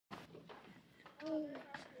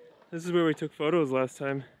This is where we took photos last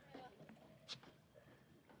time.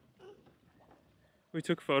 We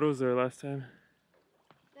took photos there last time.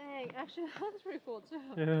 Dang, actually that looks pretty cool too.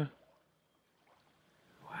 Yeah.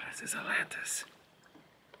 What is this, Atlantis?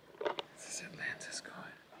 This is Atlantis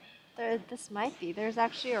going. This might be. There's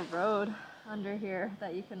actually a road under here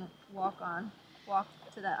that you can walk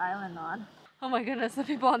to that island on. Oh my goodness, the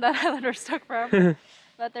people on that island are stuck forever.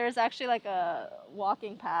 But there's actually like a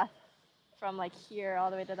walking path from like here all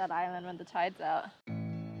the way to that island when the tide's out.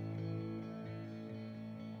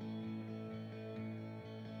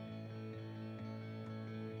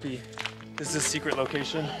 This is a secret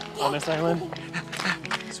location on this island.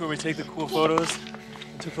 This is where we take the cool photos.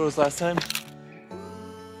 We took photos last time.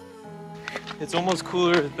 It's almost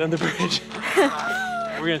cooler than the bridge.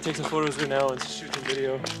 We're gonna take some photos here now and shoot some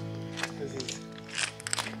video. This is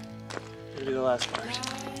gonna be the last part.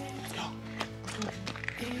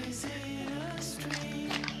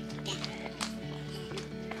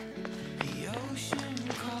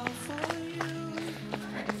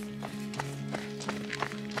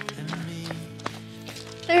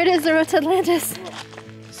 There it is, the road to Atlantis.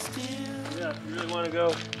 Yeah, if you really want to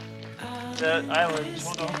go to that island,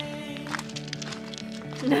 hold on.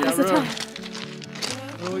 No, it's the time. I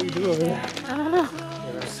don't know what you do over there. I don't know.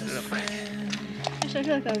 Yeah, set it up. Actually, I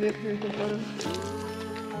feel like that would be a pretty good photo.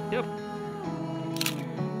 Yep.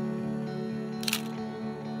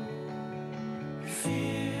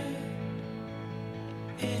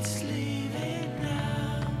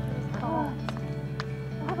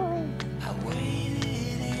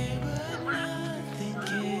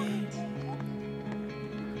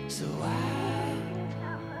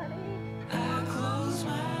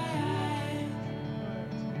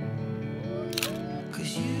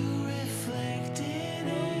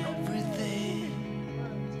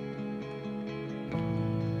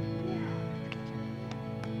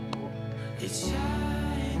 It's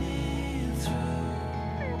shining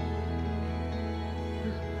through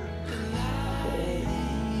the light in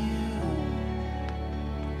you.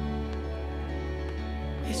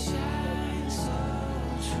 It shines so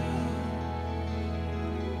true.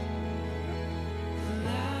 The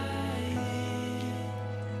light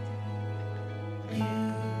in you.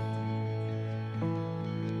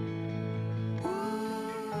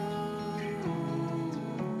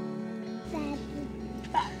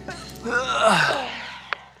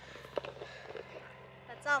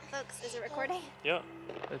 That's all, folks. Is it recording? Yeah,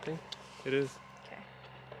 I think it is. Okay.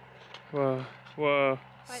 Wow, wow.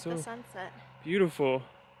 Quite So the sunset. beautiful.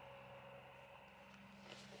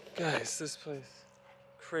 Guys, this place,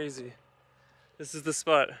 crazy. This is the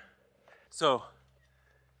spot. So,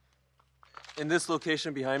 in this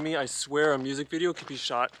location behind me, I swear a music video could be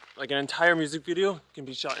shot, like an entire music video can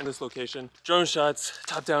be shot in this location. Drone shots,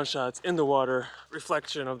 top-down shots, in the water,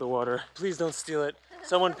 reflection of the water. Please don't steal it.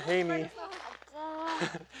 Someone pay me.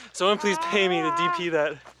 Someone please pay me to DP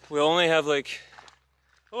that. We'll only have like,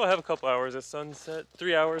 I have a couple hours at sunset,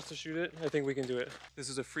 3 hours to shoot it. I think we can do it. This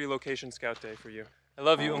is a free location scout day for you. I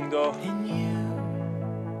love you, Ungdo.